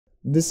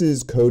This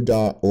is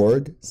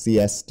code.org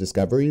CS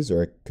Discoveries,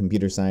 or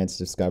Computer Science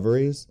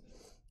Discoveries.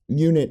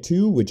 Unit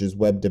 2, which is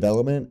Web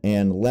Development,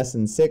 and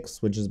Lesson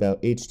 6, which is about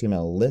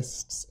HTML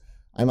lists.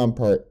 I'm on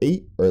Part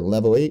 8, or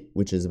Level 8,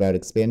 which is about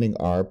expanding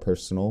our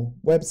personal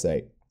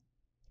website.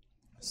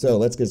 So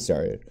let's get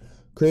started.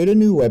 Create a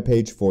new web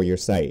page for your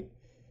site.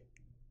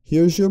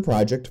 Here's your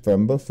project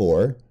from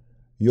before.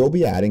 You'll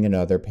be adding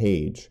another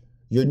page.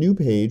 Your new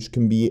page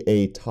can be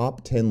a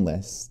top 10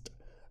 list,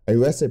 a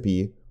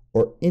recipe,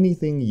 or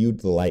anything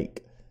you'd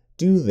like.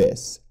 Do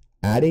this.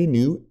 Add a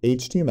new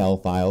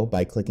HTML file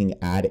by clicking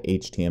Add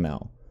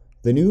HTML.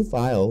 The new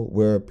file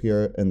will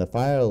appear in the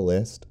file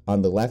list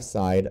on the left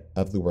side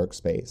of the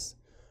workspace.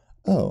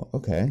 Oh,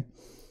 okay.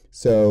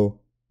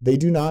 So they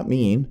do not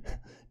mean,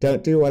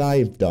 don't do what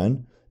I've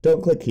done.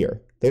 Don't click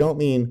here. They don't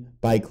mean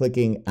by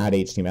clicking Add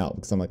HTML,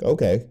 because I'm like,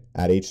 okay,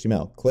 Add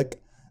HTML.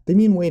 Click. They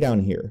mean way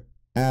down here.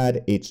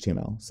 Add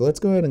HTML. So let's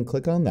go ahead and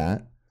click on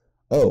that.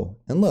 Oh,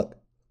 and look.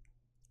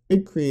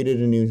 It created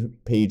a new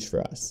page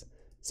for us.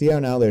 See how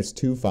now there's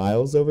two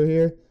files over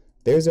here?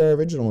 There's our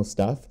original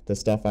stuff, the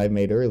stuff I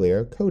made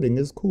earlier. Coding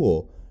is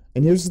cool.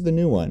 And here's the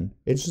new one.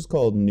 It's just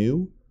called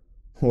new,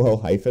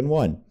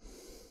 -1.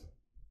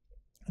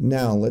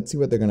 Now, let's see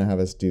what they're going to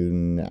have us do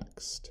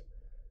next.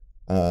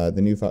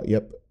 The new file,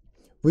 yep.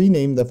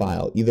 Rename the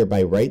file, either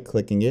by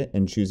right-clicking it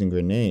and choosing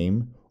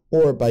rename,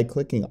 or by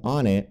clicking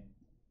on it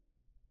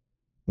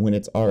when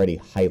it's already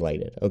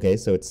highlighted. Okay,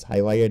 so it's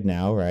highlighted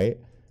now, right?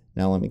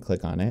 Now let me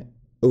click on it.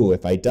 Ooh,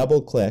 if I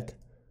double click,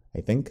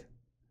 I think,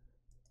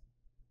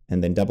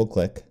 and then double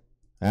click.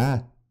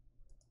 Oh,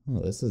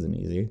 this isn't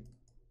easy.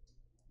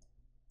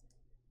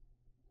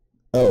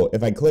 Oh,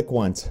 if I click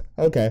once.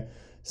 Okay,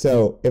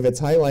 so if it's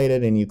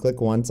highlighted and you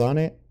click once on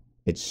it,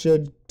 it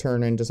should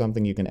turn into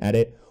something you can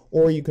edit,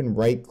 or you can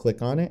right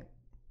click on it.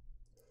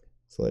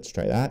 So let's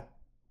try that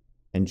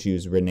and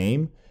choose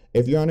rename.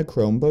 If you're on a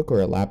Chromebook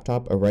or a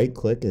laptop, a right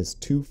click is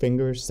two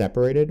fingers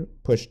separated,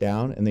 push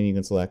down, and then you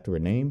can select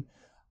rename.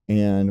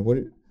 And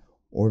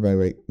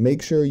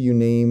make sure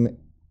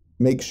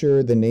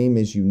the name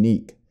is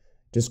unique,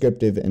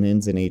 descriptive, and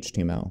ends in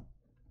HTML.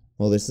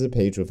 Well, this is a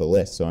page with a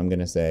list, so I'm going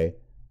to say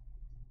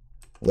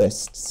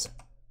lists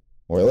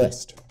or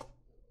list.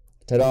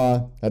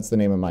 Ta-da! That's the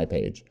name of my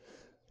page.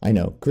 I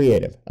know,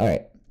 creative. All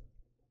right.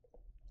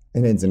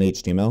 It ends in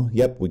HTML.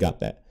 Yep, we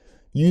got that.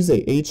 Use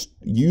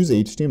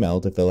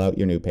HTML to fill out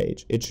your new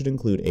page. It should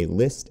include a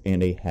list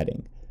and a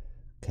heading.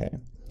 Okay,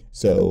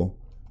 so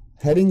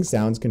heading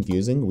sounds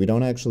confusing. We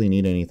don't actually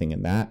need anything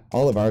in that.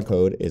 All of our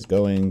code is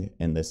going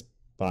in this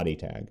body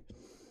tag.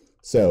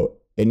 So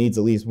it needs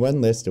at least one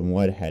list and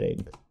one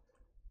heading.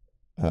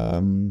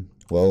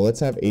 Well, let's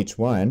have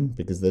H1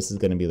 because this is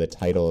going to be the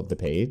title of the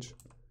page.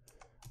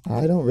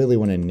 I don't really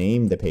want to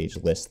name the page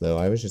list though.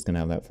 I was just going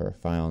to have that for a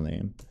file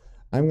name.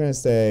 I'm going to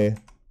say,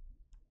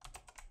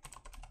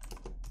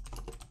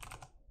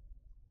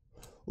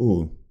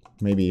 ooh,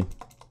 maybe.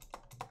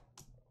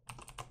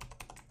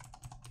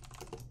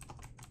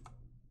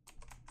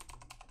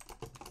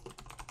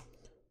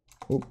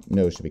 Oh,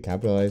 no, should be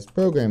capitalized.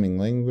 Programming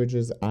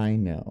languages I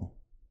know.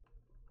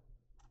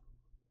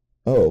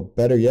 Oh,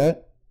 better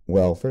yet?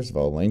 Well, first of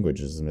all,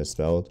 languages is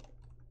misspelled.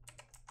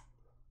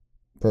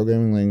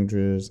 Programming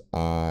languages,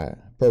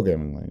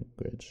 programming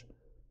language.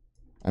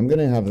 I'm going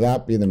to have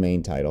that be the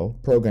main title,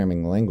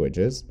 programming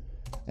languages.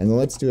 And then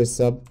let's do a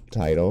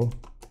subtitle.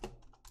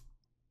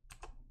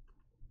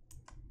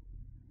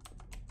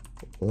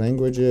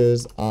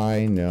 Languages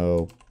I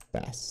know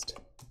best.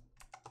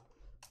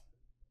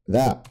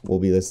 That will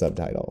be the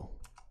subtitle.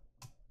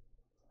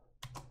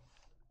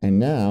 And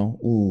now,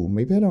 ooh,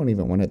 maybe I don't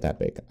even want it that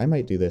big. I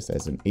might do this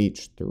as an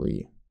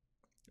H3.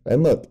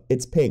 And look,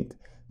 it's pink.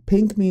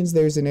 Pink means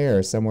there's an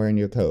error somewhere in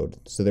your code.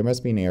 So there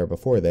must be an error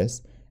before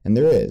this. And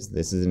there is.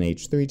 This is an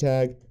H3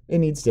 tag. It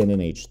needs to end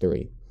in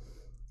H3.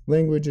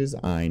 Languages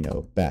I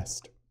know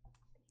best.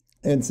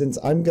 And since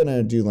I'm going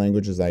to do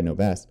languages I know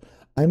best,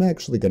 I'm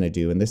actually going to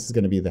do, and this is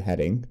going to be the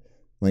heading,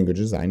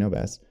 languages I know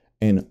best,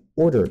 an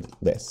ordered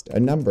list, a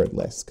numbered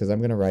list, because I'm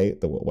going to write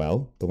the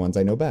ones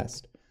I know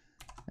best.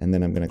 And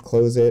then I'm going to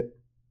close it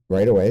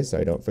right away so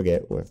I don't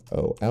forget with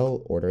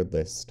OL, ordered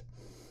list.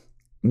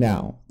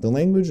 Now, the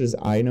languages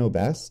I know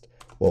best,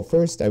 well,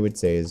 first I would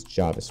say is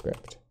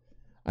JavaScript.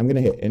 I'm going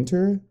to hit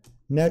enter.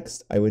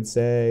 Next, I would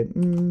say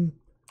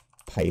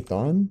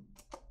Python.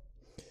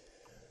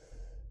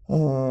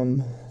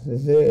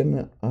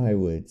 Then I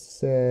would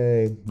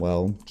say,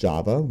 well,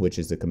 Java, which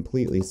is a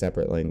completely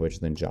separate language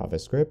than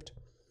JavaScript.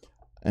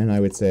 And I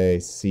would say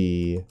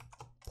C++.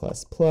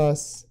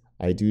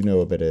 I do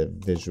know a bit of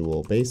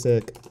Visual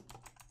Basic.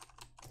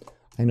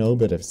 I know a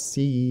bit of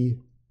C.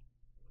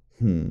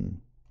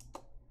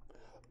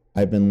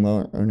 I've been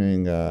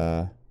learning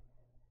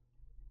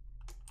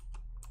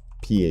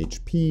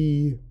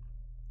PHP.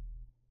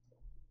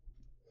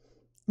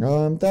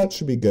 That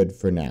should be good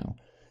for now.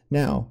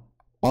 Now,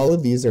 all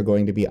of these are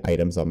going to be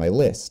items on my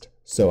list,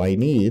 so I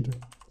need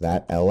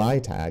that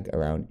li tag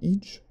around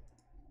each.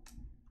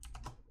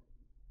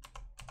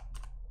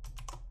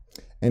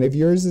 And if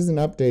yours isn't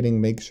updating,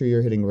 make sure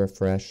you're hitting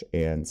refresh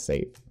and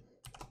save.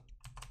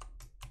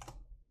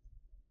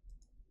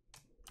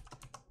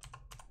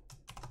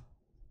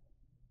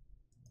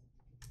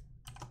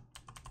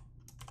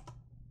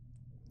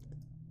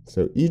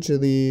 So each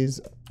of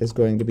these is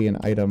going to be an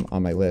item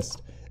on my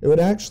list. It would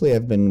actually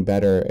have been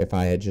better if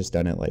I had just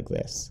done it like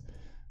this.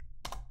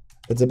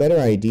 It's a better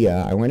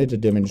idea. I wanted to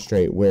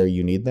demonstrate where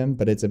you need them,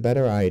 but it's a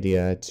better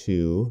idea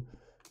to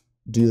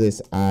do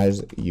this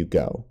as you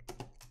go,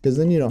 because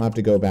then you don't have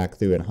to go back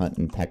through and hunt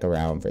and peck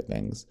around for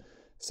things.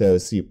 So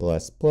C++, my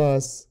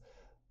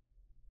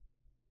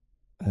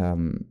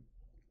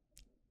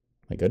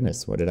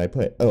goodness, what did I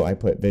put? Oh, I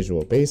put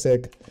Visual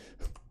Basic.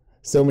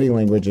 So many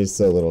languages,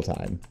 so little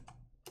time.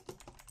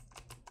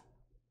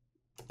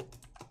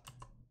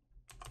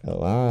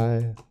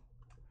 LI.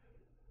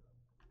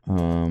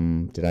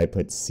 Did I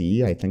put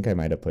C? I think I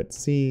might have put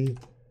C.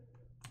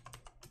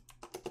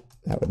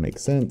 That would make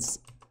sense.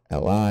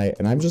 LI,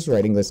 and I'm just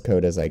writing this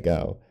code as I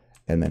go.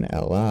 And then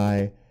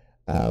LI,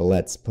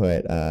 let's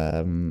put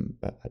PHP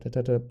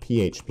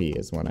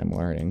is one I'm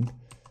learning,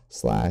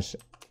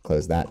 /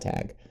 close that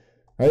tag,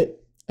 right?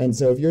 And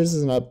so if yours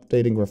isn't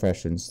updating,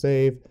 refresh and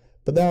save,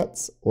 but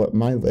that's what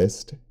my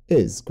list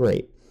is.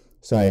 Great.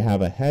 So I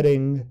have a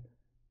heading,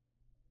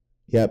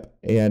 yep,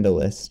 and a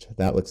list.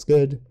 That looks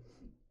good.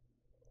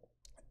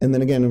 And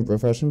then again,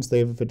 refresh and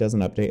save if it doesn't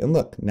update. And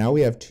look, now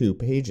we have 2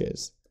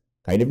 pages.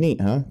 Kind of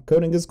neat, huh?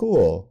 Coding is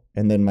cool.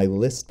 And then my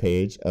list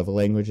page of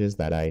languages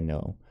that I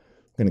know.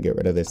 I'm going to get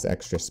rid of this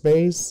extra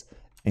space.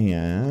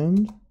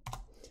 And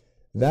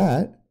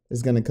that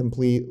is going to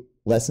complete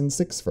lesson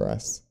 6 for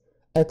us.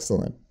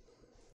 Excellent.